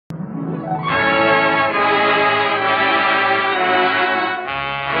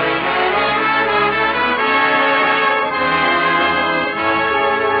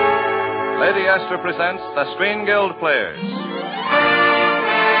Esther presents the Screen Guild Players.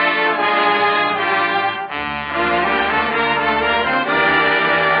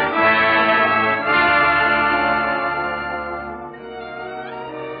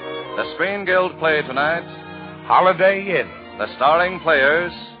 The Screen Guild play tonight, Holiday Inn. the starring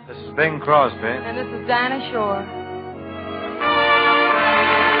players, This is Bing Crosby. And this is Dinah Shore.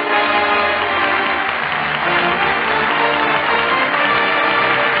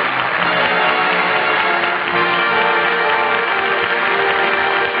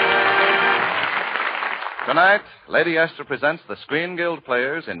 Tonight, Lady Esther presents the Screen Guild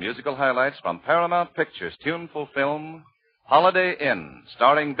Players in musical highlights from Paramount Pictures' tuneful film, Holiday Inn,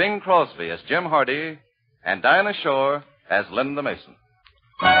 starring Bing Crosby as Jim Hardy and Dinah Shore as Linda Mason.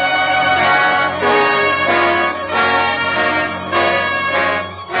 Happy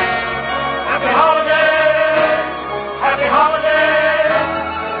holiday! Happy holiday!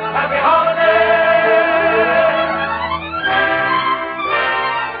 Happy holiday!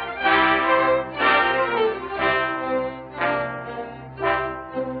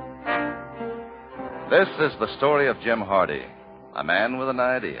 This is the story of Jim Hardy, a man with an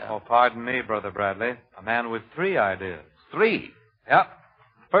idea. Oh, pardon me, Brother Bradley. A man with 3 ideas. 3. Yep.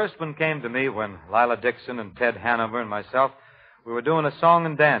 First one came to me when Lila Dixon and Ted Hanover and myself, we were doing a song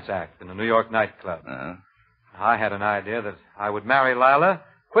and dance act in a New York nightclub. Uh-huh. I had an idea that I would marry Lila,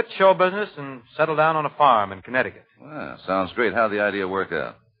 quit show business, and settle down on a farm in Connecticut. Well, sounds great. How'd the idea work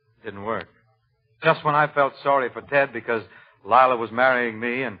out? Didn't work. Just when I felt sorry for Ted because Lila was marrying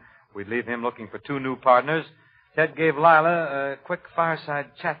me and we'd leave him looking for 2 new partners, Ted gave Lila a quick fireside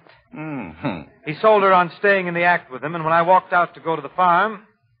chat. Mm-hmm. He sold her on staying in the act with him, and when I walked out to go to the farm,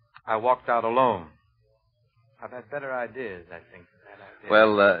 I walked out alone. I've had better ideas, I think.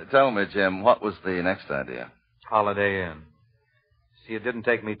 Well, tell me, Jim, what was the next idea? Holiday Inn. See, it didn't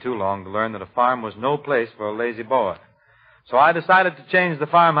take me too long to learn that a farm was no place for a lazy boy. So I decided to change the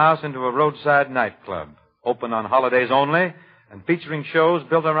farmhouse into a roadside nightclub, open on holidays only, and featuring shows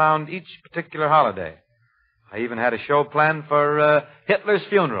built around each particular holiday. I even had a show planned for Hitler's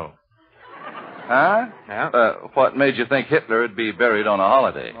funeral. Huh? Yeah. What made you think Hitler would be buried on a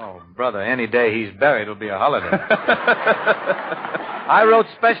holiday? Oh, brother, any day he's buried will be a holiday. I wrote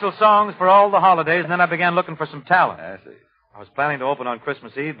special songs for all the holidays, and then I began looking for some talent. I see. I was planning to open on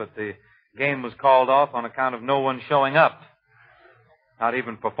Christmas Eve, but the game was called off on account of no one showing up. Not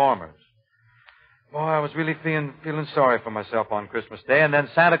even performers. Boy, I was really feeling sorry for myself on Christmas Day, and then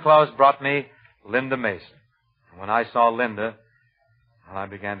Santa Claus brought me Linda Mason. And when I saw Linda, well, I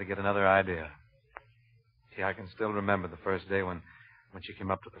began to get another idea. See, I can still remember the first day when she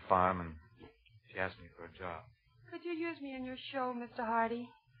came up to the farm and she asked me for a job. Could you use me in your show, Mr. Hardy?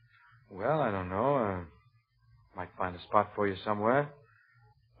 Well, I don't know. Might find a spot for you somewhere.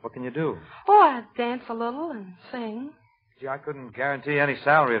 What can you do? Oh, I'd dance a little and sing. Gee, I couldn't guarantee any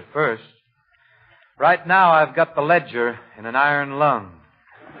salary at first. Right now, I've got the ledger in an iron lung.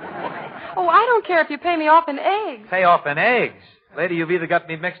 Oh, I don't care if you pay me off in eggs. Pay off in eggs? Lady, you've either got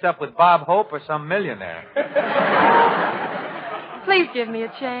me mixed up with Bob Hope or some millionaire. Please give me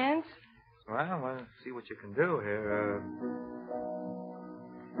a chance. Well, let's see what you can do here.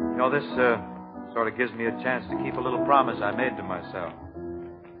 This sort of gives me a chance to keep a little promise I made to myself.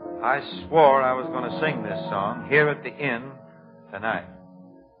 I swore I was going to sing this song here at the inn tonight.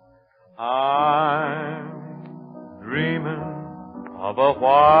 I'm dreaming of a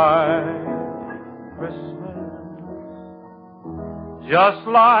white Christmas, just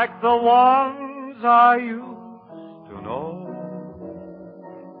like the ones I used to know,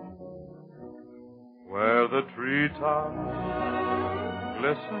 where the treetops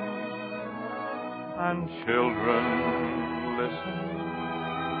glisten and children listen.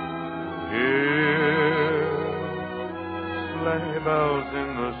 Hear sleigh bells in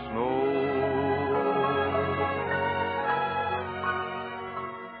the snow.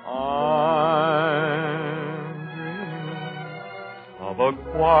 I'm dreaming of a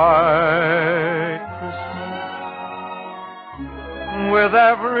quiet Christmas. With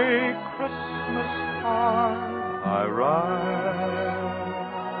every Christmas card I write,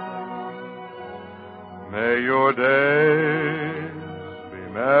 may your days be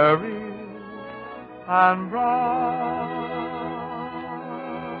merry and bright,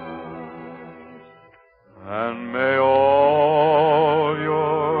 and may all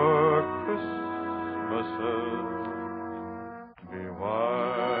your Christmases be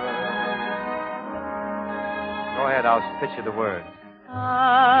white. Go ahead, I'll pitch you the words.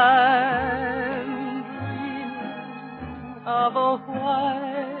 I'm dreaming of a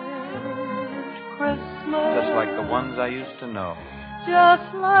white Christmas. Just like the ones I used to know.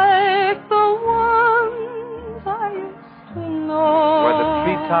 just like the ones I used to know. Where the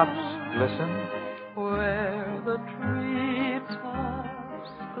treetops glisten. Where the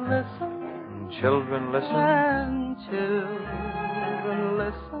treetops glisten. And children listen. And children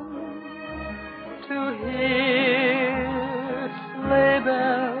listen to hear sleigh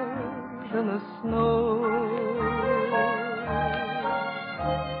bells in the snow.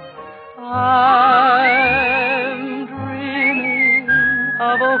 I'm dreaming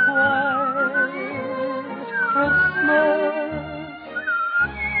of a white Christmas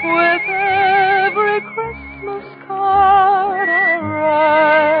with every Christmas card I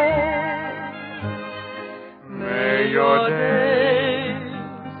write. May your days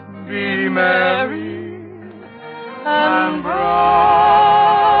be merry and bright,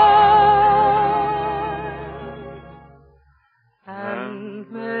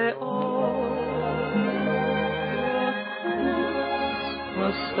 and may all your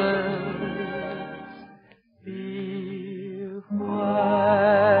Christmases be white.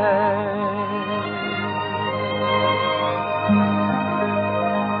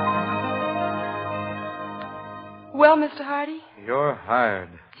 Well, Mr. Hardy? You're hired.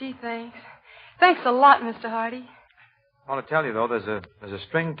 Gee, thanks. Thanks a lot, Mr. Hardy. I want to tell you, though, there's a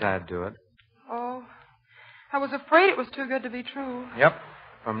string tied to it. Oh, I was afraid it was too good to be true. Yep.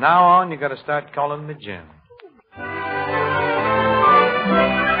 From now on, you got to start calling me Jim.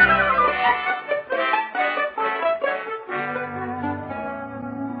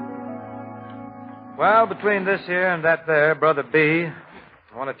 Well, between this here and that there, Brother B, I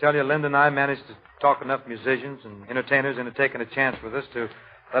want to tell you, Linda and I managed to talk enough musicians and entertainers into taking a chance with us to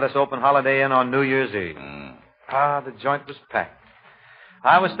let us open Holiday Inn on New Year's Eve. The joint was packed.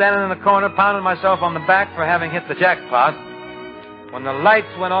 I was standing in the corner pounding myself on the back for having hit the jackpot when the lights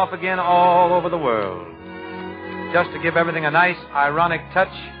went off again all over the world. Just to give everything a nice, ironic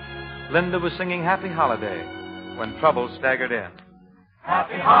touch, Linda was singing Happy Holiday when trouble staggered in.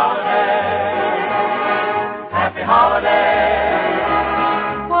 Happy Holiday, Happy Holiday.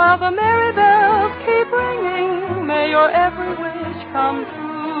 While the merry bells keep ringing, may your every wish come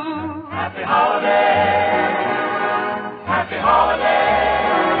true. Happy Holiday, Happy Holiday.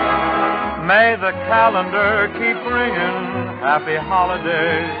 May the calendar keep ringing Happy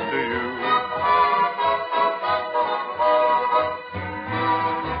Holidays to you.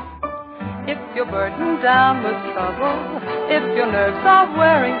 If you're burdened down with trouble, if your nerves are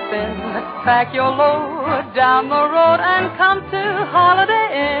wearing thin, pack your load down the road and come to Holiday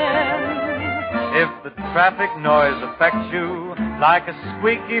Inn. If the traffic noise affects you like a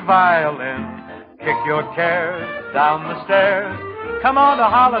squeaky violin, kick your cares down the stairs, come on to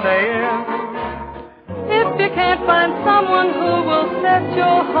Holiday Inn. If you can't find someone who will set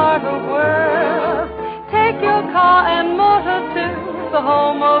your heart a-whirl, take your car and motor to the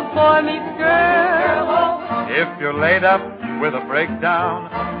home of boy meets girl. If you're laid up with a breakdown,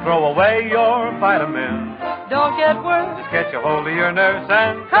 throw away your vitamins. Don't get worse. Just get your hold of your nurse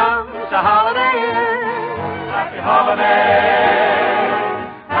and come to Holiday Inn. Happy Holiday,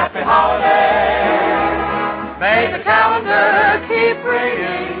 Happy Holiday. May the calendar keep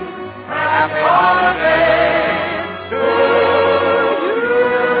ringing Happy Holiday to you.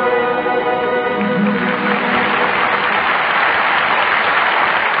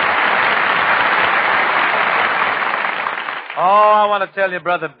 Oh, I want to tell you,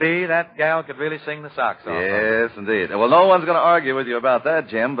 Brother B, that gal could really sing the socks off. Yes, indeed. Well, no one's going to argue with you about that,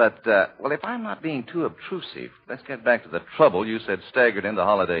 Jim, but, well, if I'm not being too obtrusive, let's get back to the trouble you said staggered into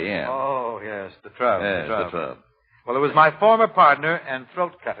Holiday Inn. Oh, yes, the trouble. Yes, the trouble. Well, it was my former partner and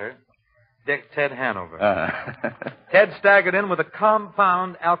throat cutter, Dick Ted Hanover. Ted staggered in with a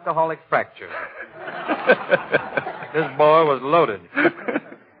compound alcoholic fracture. This boy was loaded.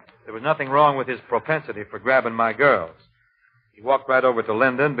 There was nothing wrong with his propensity for grabbing my girls. He walked right over to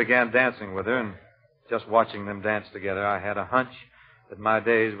Linda and began dancing with her, and just watching them dance together, I had a hunch that my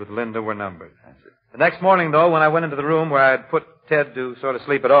days with Linda were numbered. The next morning, though, when I went into the room where I had put Ted to sort of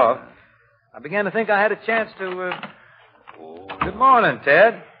sleep it off, I began to think I had a chance to, Good morning,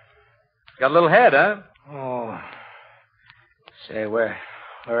 Ted. Got a little head, huh? Oh. Say, where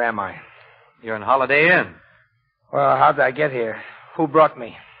am I? You're in Holiday Inn. Well, how did I get here? Who brought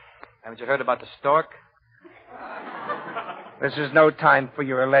me? Haven't you heard about the stork? This is no time for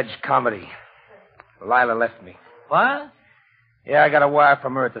your alleged comedy. Lila left me. What? Yeah, I got a wire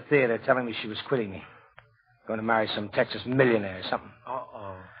from her at the theater telling me she was quitting me. Going to marry some Texas millionaire or something.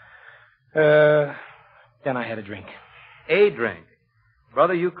 Uh-oh. Then I had a drink. A drink?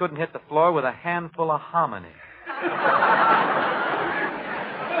 Brother, you couldn't hit the floor with a handful of hominy.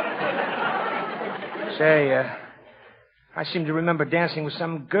 Say, I seem to remember dancing with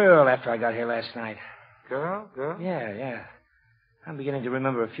some girl after I got here last night. Girl? Yeah. I'm beginning to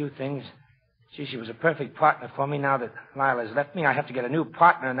remember a few things. Gee, she was a perfect partner for me. Now that Lila's left me, I have to get a new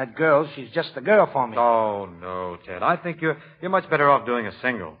partner, and that girl, she's just the girl for me. Oh, no, Ted. I think you're much better off doing a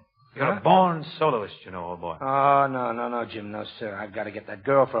single. You're a born soloist, you know, old boy. Oh, no, Jim. No, sir. I've got to get that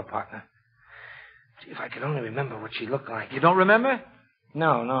girl for a partner. Gee, if I could only remember what she looked like. You don't remember?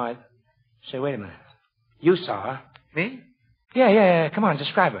 No. Say, wait a minute. You saw her. Me? Yeah. Come on,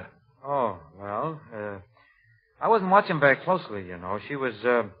 describe her. Oh, well, I wasn't watching very closely, you know. She was,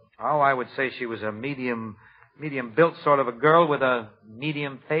 I would say she was a medium-built sort of a girl with a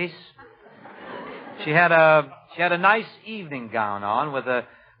medium face. She had a nice evening gown on with a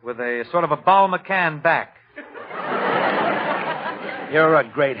sort of a Bal McCann back. You're a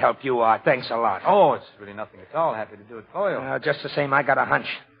great help, you are. Thanks a lot. Oh, it's really nothing at all. Happy to do it for you. Just the same, I got a hunch.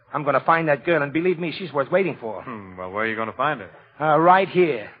 I'm going to find that girl, and believe me, she's worth waiting for. Well, where are you going to find her? Right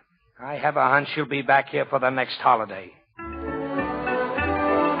here. I have a hunch she'll be back here for the next holiday.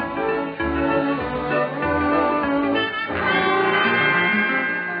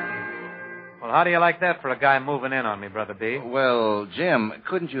 Well, how do you like that for a guy moving in on me, Brother B? Well, Jim,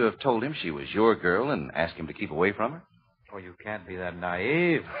 couldn't you have told him she was your girl and asked him to keep away from her? Oh, you can't be that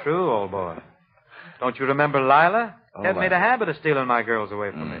naive. True, old boy. Don't you remember Lila? Ted made a habit of stealing my girls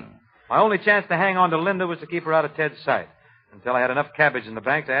away from me. My only chance to hang on to Linda was to keep her out of Ted's sight until I had enough cabbage in the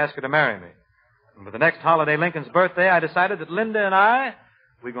bank to ask her to marry me. And for the next holiday, Lincoln's birthday, I decided that Linda and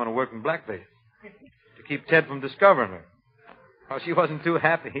we're going to work in blackface to keep Ted from discovering her. Well, she wasn't too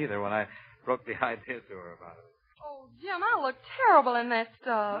happy either when I broke the idea to her about it. Oh, Jim, I look terrible in that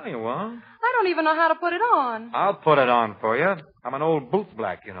stuff. No, you won't. I don't even know how to put it on. I'll put it on for you. I'm an old boot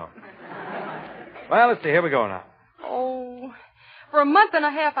black, you know. Well, let's see. Here we go now. Oh, for a month and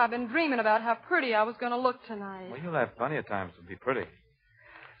a half I've been dreaming about how pretty I was going to look tonight. Well, you'll have plenty of times to be pretty.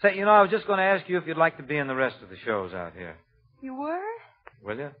 Say, you know, I was just going to ask you if you'd like to be in the rest of the shows out here. You were?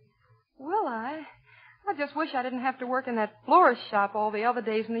 Will you? Will I? I just wish I didn't have to work in that florist shop all the other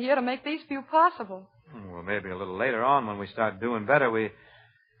days in the year to make these few possible. Well, maybe a little later on when we start doing better, you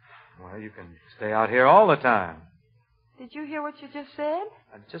can stay out here all the time. Did you hear what you just said?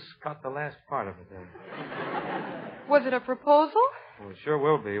 I just caught the last part of it there. Was it a proposal? Well, it sure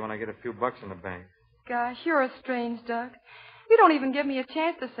will be when I get a few bucks in the bank. Gosh, you're a strange duck. You don't even give me a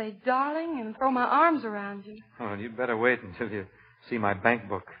chance to say darling and throw my arms around you. Oh, you'd better wait until you see my bank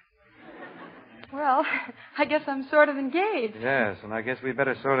book. Well, I guess I'm sort of engaged. Yes, and I guess we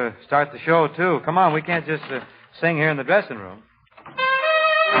better sort of start the show, too. Come on, we can't just sing here in the dressing room.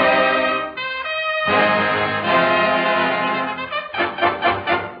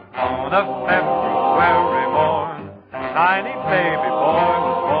 On a February morn, a tiny baby boy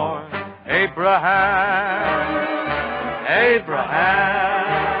was born. Abraham.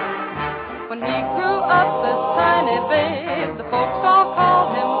 When he grew up, this tiny babe, the folks all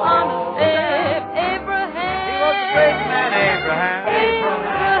called him Honest Abe. Abraham. He was a great man, Abraham.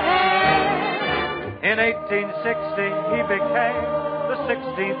 In 1860, he became the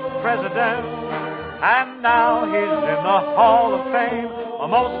 16th president. And now he's in the Hall of Fame, a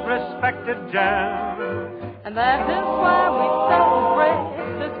most respected gem. And that is why we celebrate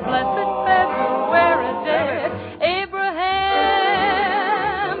this blessed February day. Abraham.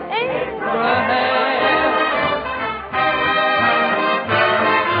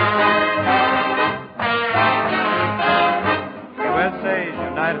 USA's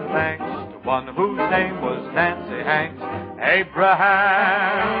united thanks to one whose name was Nancy Hanks.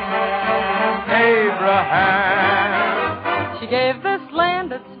 Abraham. She gave this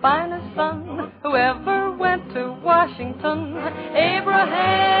land its finest son, whoever went to Washington. Abraham.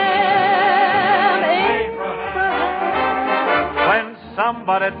 When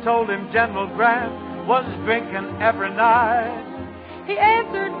somebody told him General Grant was drinking every night, he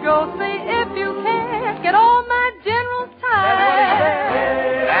answered, go see if you can get all my generals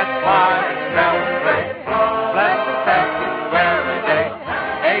tied. That's why we celebrate blessed February day.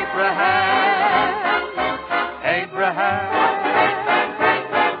 Abraham.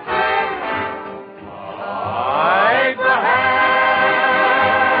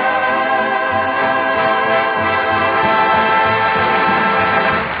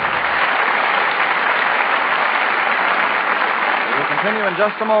 Continue in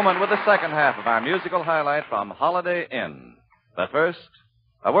just a moment with the second half of our musical highlight from Holiday Inn. But first,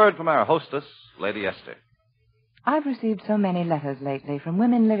 a word from our hostess, Lady Esther. I've received so many letters lately from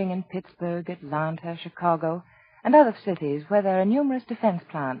women living in Pittsburgh, Atlanta, Chicago, and other cities where there are numerous defense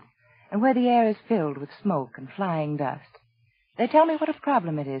plants and where the air is filled with smoke and flying dust. They tell me what a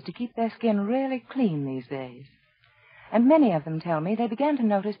problem it is to keep their skin really clean these days. And many of them tell me they began to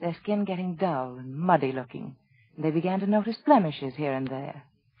notice their skin getting dull and muddy looking. And they began to notice blemishes here and there.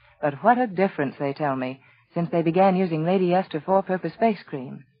 But what a difference, they tell me, since they began using Lady Esther four-purpose face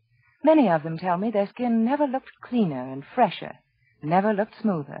cream. Many of them tell me their skin never looked cleaner and fresher, never looked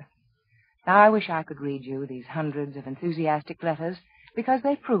smoother. Now, I wish I could read you these hundreds of enthusiastic letters, because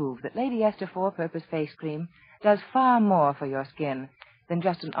they prove that Lady Esther four-purpose face cream does far more for your skin than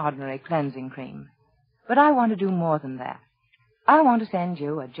just an ordinary cleansing cream. But I want to do more than that. I want to send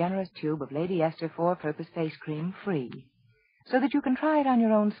you a generous tube of Lady Esther four-purpose face cream free, so that you can try it on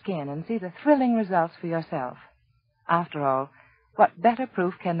your own skin and see the thrilling results for yourself. After all, what better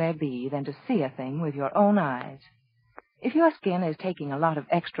proof can there be than to see a thing with your own eyes? If your skin is taking a lot of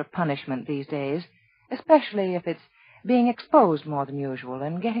extra punishment these days, especially if it's being exposed more than usual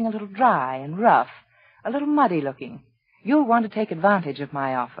and getting a little dry and rough, a little muddy looking, you'll want to take advantage of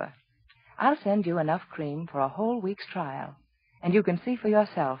my offer. I'll send you enough cream for a whole week's trial, and you can see for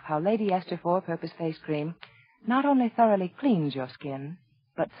yourself how Lady Esther four-purpose face cream not only thoroughly cleans your skin,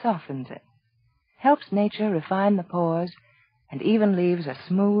 but softens it, helps nature refine the pores, and even leaves a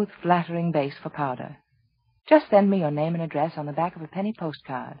smooth, flattering base for powder. Just send me your name and address on the back of a penny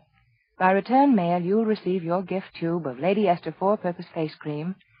postcard. By return mail, you'll receive your gift tube of Lady Esther four-purpose face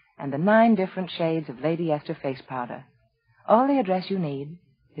cream and the 9 different shades of Lady Esther face powder. All the address you need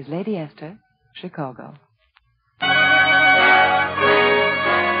is Lady Esther, Chicago. Happy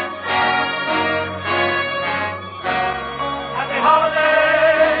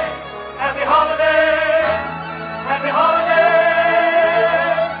holiday! Happy holiday! Happy holiday!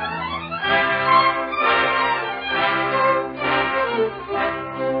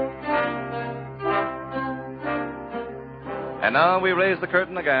 And now we raise the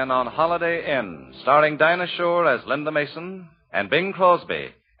curtain again on Holiday Inn, starring Dinah Shore as Linda Mason and Bing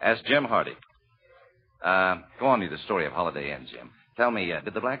Crosby as Jim Hardy. Go on with the story of Holiday Inn, Jim. Tell me,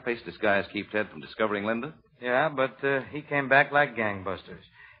 did the blackface disguise keep Ted from discovering Linda? Yeah, but he came back like gangbusters.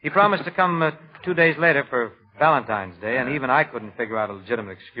 He promised to come 2 days later for Valentine's Day, and even I couldn't figure out a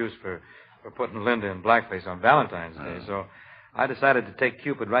legitimate excuse for putting Linda in blackface on Valentine's Day. So I decided to take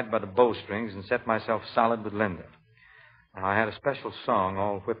Cupid right by the bowstrings and set myself solid with Linda. And I had a special song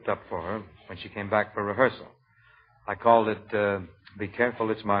all whipped up for her when she came back for rehearsal. I called it, Be Careful,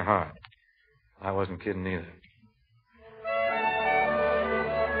 It's My Heart. I wasn't kidding either.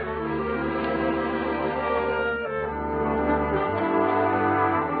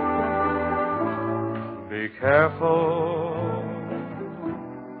 Be careful,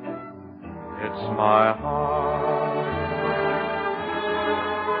 it's my heart.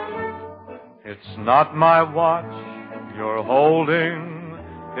 It's not my watch you're holding,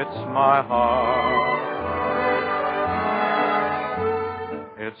 it's my heart.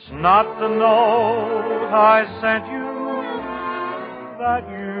 It's not the note I sent you that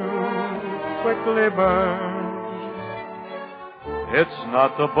you quickly burned. It's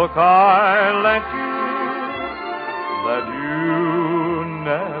not the book I lent you that you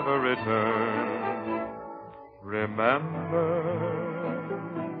never returned. Remember,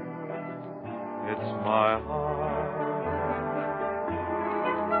 it's my heart.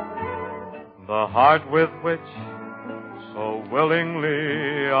 The heart with which so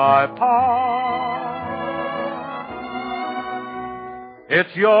willingly I part.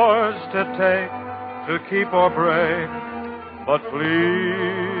 It's yours to take, to keep or break, but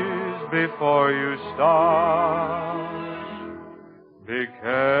please, before you start, be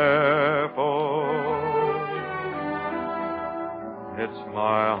careful. It's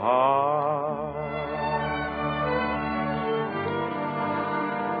my heart.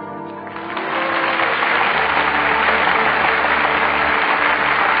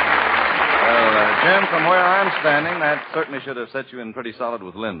 Jim, from where I'm standing, that certainly should have set you in pretty solid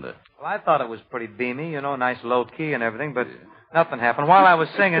with Linda. Well, I thought it was pretty beamy, nice low key and everything, but nothing happened. While I was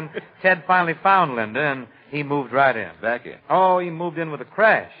singing, Ted finally found Linda, and he moved right in. Back in? Oh, he moved in with a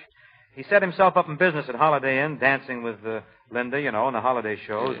crash. He set himself up in business at Holiday Inn, dancing with Linda, in the holiday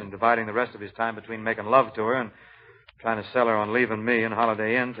shows, and dividing the rest of his time between making love to her and trying to sell her on leaving me in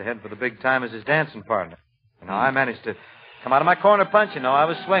Holiday Inn to head for the big time as his dancing partner. And I managed to come out of my corner punch, I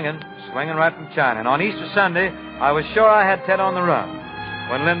was swinging right from China. And on Easter Sunday, I was sure I had Ted on the run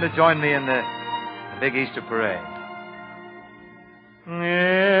when Linda joined me in the big Easter parade. In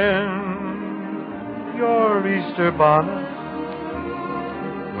your Easter bonnet,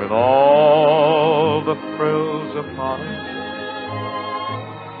 with all the frills upon it,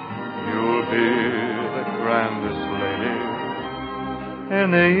 you'll be the grandest lady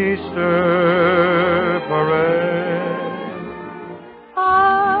in the Easter parade.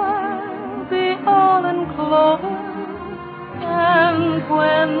 I'll be all enclosed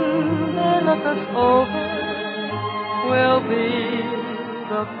over, we'll be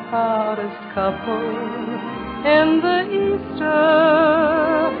the proudest couple in the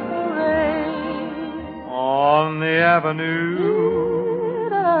Easter parade. On the avenue.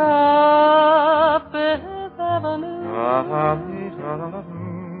 Up Fifth Avenue.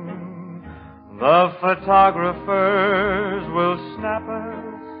 The photographers will snap us,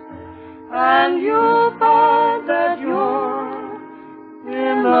 And you'll find that you're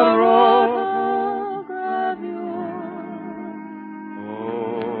in the rotogravure.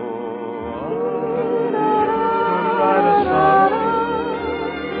 Write a song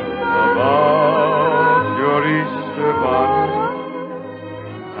about your Easter bunny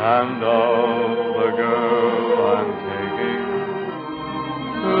and of the girl I'm taking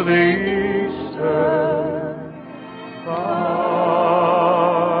to the Easter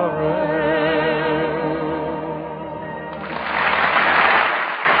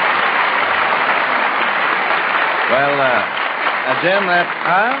Jim,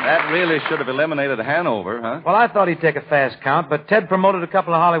 that really should have eliminated Hanover, huh? Well, I thought he'd take a fast count, but Ted promoted a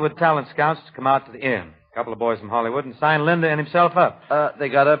couple of Hollywood talent scouts to come out to the inn. A couple of boys from Hollywood, and signed Linda and himself up. They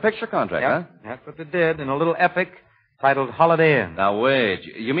got a picture contract, huh? That's what they did, in a little epic titled Holiday Inn. Now, wait.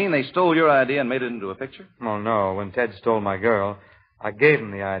 You mean they stole your idea and made it into a picture? Oh, no. When Ted stole my girl, I gave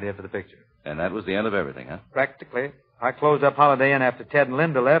him the idea for the picture. And that was the end of everything, huh? Practically. I closed up Holiday Inn after Ted and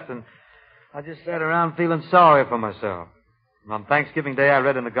Linda left, and I just sat around feeling sorry for myself. And on Thanksgiving Day, I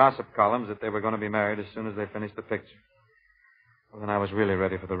read in the gossip columns that they were going to be married as soon as they finished the picture. Well, then I was really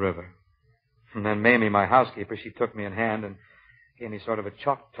ready for the river. And then Mamie, my housekeeper, she took me in hand and gave me sort of a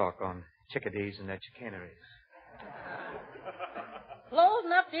chalk talk on chickadees and their chicaneries.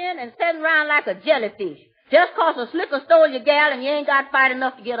 Closing up then and sitting around like a jellyfish. Just 'cause a slicker stole your gal and you ain't got fight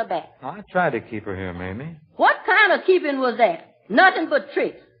enough to get her back. I tried to keep her here, Mamie. What kind of keeping was that? Nothing but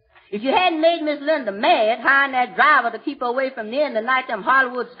tricks. If you hadn't made Miss Linda mad, hiring that driver to keep her away from the inn the night them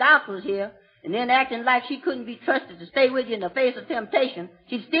Hollywood scouts was here, and then acting like she couldn't be trusted to stay with you in the face of temptation,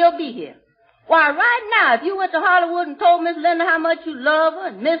 she'd still be here. Why, right now, if you went to Hollywood and told Miss Linda how much you love her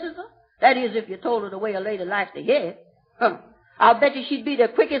and misses her, that is, if you told her the way a lady likes to hear it, I'll bet you she'd be the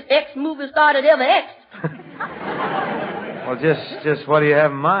quickest ex-movie star that ever exed. Well, just what do you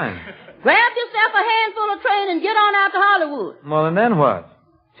have in mind? Grab yourself a handful of train and get on out to Hollywood. Well, and then what?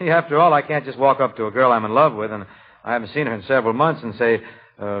 See, after all, I can't just walk up to a girl I'm in love with, and I haven't seen her in several months, and say,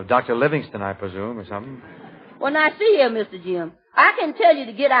 Dr. Livingston, I presume, or something. Well, now, see here, Mr. Jim. I can tell you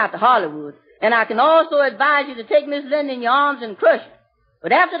to get out to Hollywood, and I can also advise you to take Miss Linda in your arms and crush her.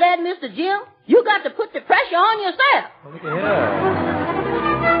 But after that, Mr. Jim, you got to put the pressure on yourself. Well, look at here.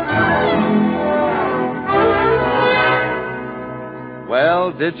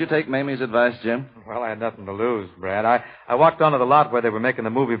 Well, did you take Mamie's advice, Jim? Well, I had nothing to lose, Brad. I walked onto the lot where they were making the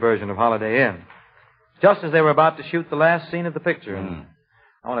movie version of Holiday Inn, just as they were about to shoot the last scene of the picture. And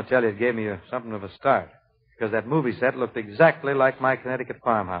I want to tell you, it gave me something of a start, because that movie set looked exactly like my Connecticut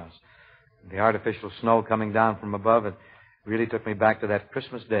farmhouse. The artificial snow coming down from above, it really took me back to that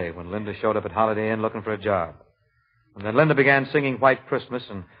Christmas day when Linda showed up at Holiday Inn looking for a job. And then Linda began singing White Christmas,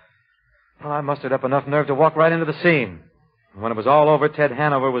 and well, I mustered up enough nerve to walk right into the scene. And when it was all over, Ted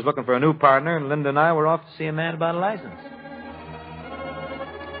Hanover was looking for a new partner, and Linda and I were off to see a man about a license.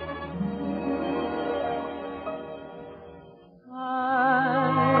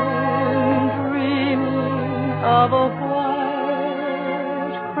 I'm dreaming of a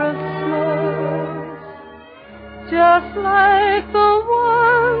white Christmas, just like the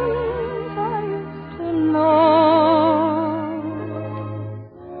ones I used to know,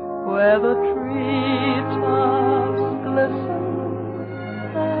 where the treetops glisten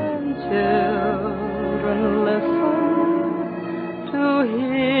and children listen to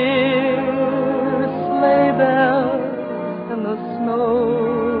hear sleigh bells in the snow.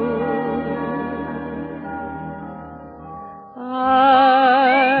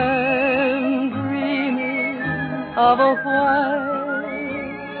 I'm dreaming of a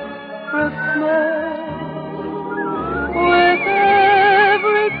white Christmas with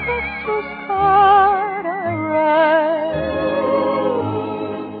every Christmas card I write.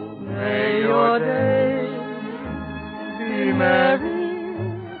 May your days be merry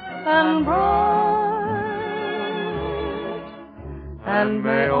and bright, and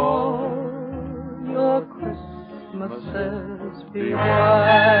may all your Christmases be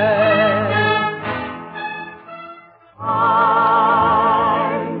white.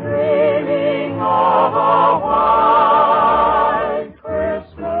 I'm dreaming of a white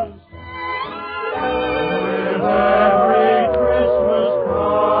Christmas with every Christmas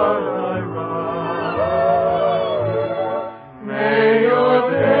card I write. May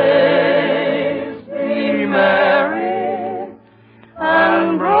your days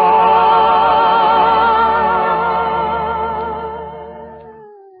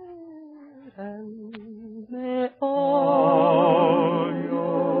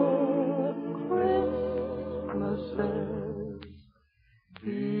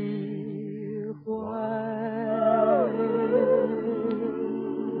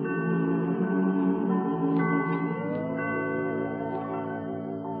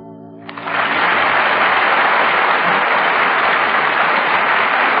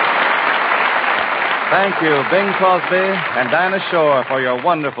Thank you, Bing Crosby and Dinah Shore, for your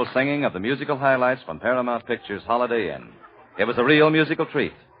wonderful singing of the musical highlights from Paramount Pictures' Holiday Inn. It was a real musical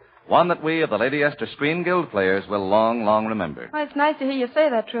treat, one that we of the Lady Esther Screen Guild players will long, long remember. Well, it's nice to hear you say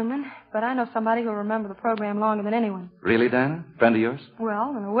that, Truman, but I know somebody who'll remember the program longer than anyone. Really, Dinah? Friend of yours?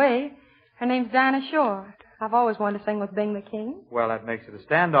 Well, in a way. Her name's Dinah Shore. I've always wanted to sing with Bing the King. Well, that makes it a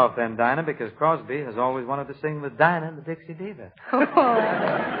standoff then, Dinah, because Crosby has always wanted to sing with Dinah, the Dixie Diva.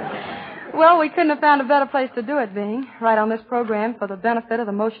 Well, we couldn't have found a better place to do it, Bing. Right on this program for the benefit of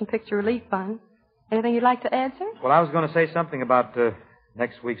the Motion Picture Relief Fund. Anything you'd like to add, sir? Well, I was going to say something about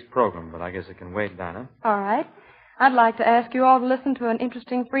next week's program, but I guess it can wait, Dinah. All right. I'd like to ask you all to listen to an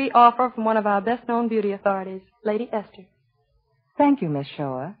interesting free offer from one of our best-known beauty authorities, Lady Esther. Thank you, Miss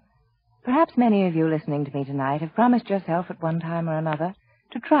Shore. Perhaps many of you listening to me tonight have promised yourself at one time or another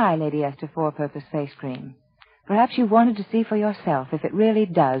to try Lady Esther Four-Purpose Face Cream. Perhaps you wanted to see for yourself if it really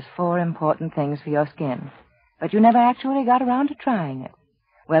does 4 important things for your skin, but you never actually got around to trying it.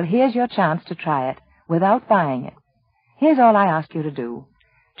 Well, here's your chance to try it without buying it. Here's all I ask you to do.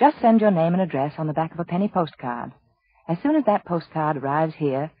 Just send your name and address on the back of a penny postcard. As soon as that postcard arrives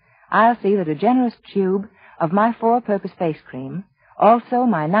here, I'll see that a generous tube of my Four-Purpose Face Cream, also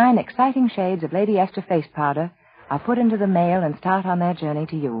my 9 exciting shades of Lady Esther Face Powder, are put into the mail and start on their journey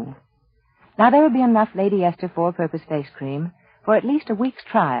to you. Now, there will be enough Lady Esther Four-Purpose Face Cream for at least a week's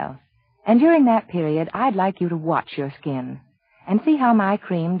trial. And during that period, I'd like you to watch your skin and see how my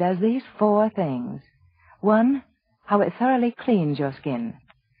cream does these 4 things. 1, how it thoroughly cleans your skin.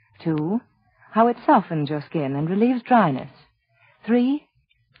 2, how it softens your skin and relieves dryness. 3,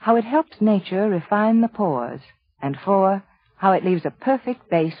 how it helps nature refine the pores. And 4, how it leaves a perfect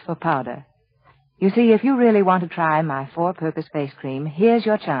base for powder. You see, if you really want to try my Four-Purpose Face Cream, here's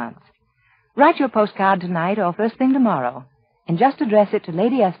your chance. Write your postcard tonight or first thing tomorrow, and just address it to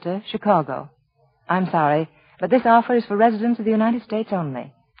Lady Esther, Chicago. I'm sorry, but this offer is for residents of the United States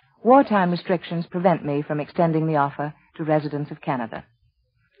only. Wartime restrictions prevent me from extending the offer to residents of Canada.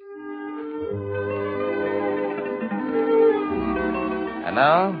 And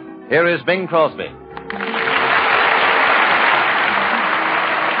now, here is Bing Crosby.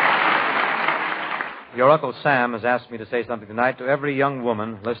 Your Uncle Sam has asked me to say something tonight to every young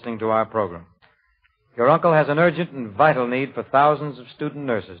woman listening to our program. Your uncle has an urgent and vital need for thousands of student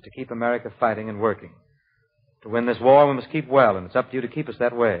nurses to keep America fighting and working. To win this war, we must keep well, and it's up to you to keep us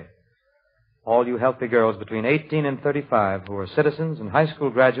that way. All you healthy girls between 18 and 35 who are citizens and high school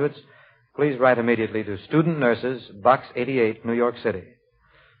graduates, please write immediately to Student Nurses, Box 88, New York City.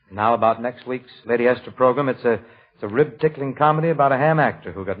 Now about next week's Lady Esther program, it's a rib-tickling comedy about a ham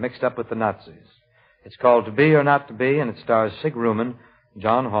actor who got mixed up with the Nazis. It's called To Be or Not to Be, and it stars Sig Ruman,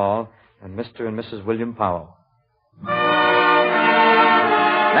 John Hall, and Mr. and Mrs. William Powell.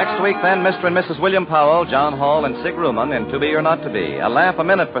 Next week, then, Mr. and Mrs. William Powell, John Hall, and Sig Ruman in To Be or Not to Be. A laugh a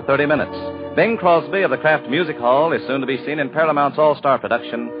minute for 30 minutes. Bing Crosby of the Kraft Music Hall is soon to be seen in Paramount's all-star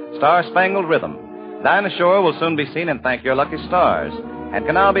production, Star Spangled Rhythm. Dinah Shore will soon be seen in Thank Your Lucky Stars, and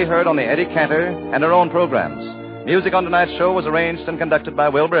can now be heard on the Eddie Cantor and her own programs. Music on tonight's show was arranged and conducted by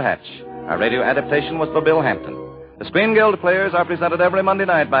Wilbur Hatch. Our radio adaptation was for Bill Hampton. The Screen Guild players are presented every Monday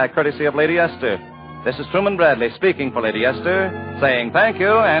night by courtesy of Lady Esther. This is Truman Bradley speaking for Lady Esther, saying thank you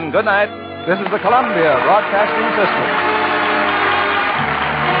and good night. This is the Columbia Broadcasting System.